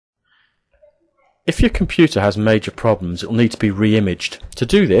If your computer has major problems, it will need to be re-imaged. To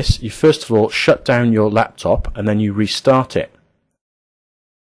do this, you first of all shut down your laptop and then you restart it.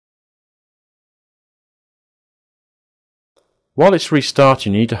 While it's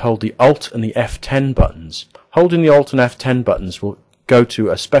restarting, you need to hold the ALT and the F10 buttons. Holding the ALT and F10 buttons will go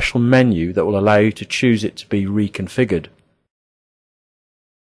to a special menu that will allow you to choose it to be reconfigured.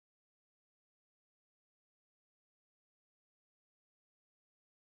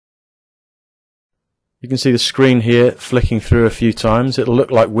 You can see the screen here flicking through a few times. It'll look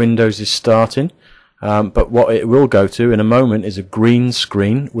like Windows is starting, but what it will go to in a moment is a green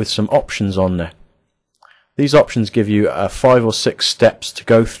screen with some options on there. These options give you 5 or 6 steps to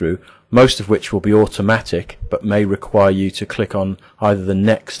go through, most of which will be automatic, but may require you to click on either the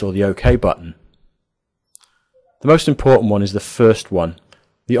Next or the OK button. The most important one is the first one.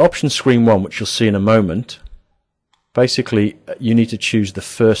 The option screen one, which you'll see in a moment, basically you need to choose the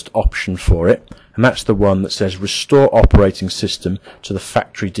first option for it, and that's the one that says Restore Operating System to the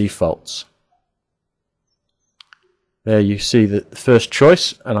Factory Defaults. There you see the first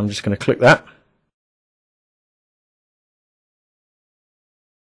choice, and I'm just going to click that.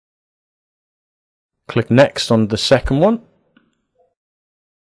 Click Next on the second one.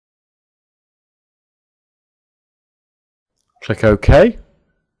 Click OK.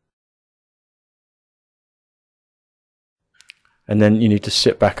 And then you need to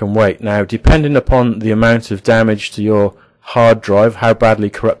sit back and wait. Now, depending upon the amount of damage to your hard drive, how badly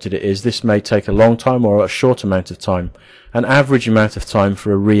corrupted it is, this may take a long time or a short amount of time. An average amount of time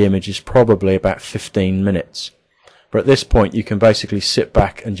for a re-image is probably about 15 minutes. But at this point you can basically sit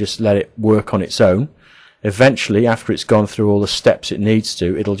back and just let it work on its own. Eventually, after it's gone through all the steps it needs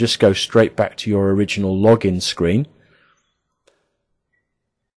to, it'll just go straight back to your original login screen.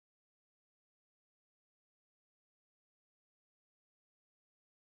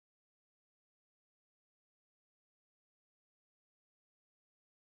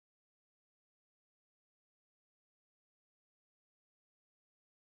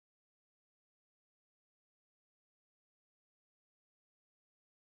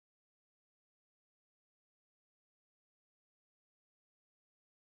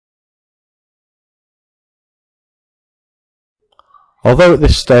 Although at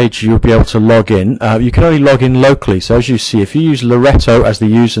this stage you'll be able to log in, you can only log in locally. So as you see, if you use Loretto as the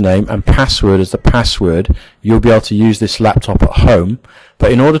username and password as the password, you'll be able to use this laptop at home.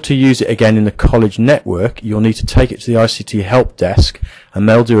 But in order to use it again in the college network, you'll need to take it to the ICT help desk, and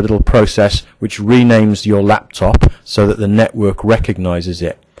they'll do a little process which renames your laptop so that the network recognizes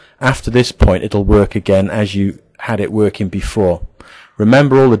it. After this point, it'll work again as you had it working before.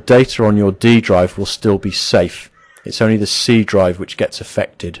 Remember, all the data on your D drive will still be safe. It's only the C drive which gets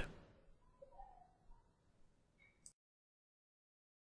affected.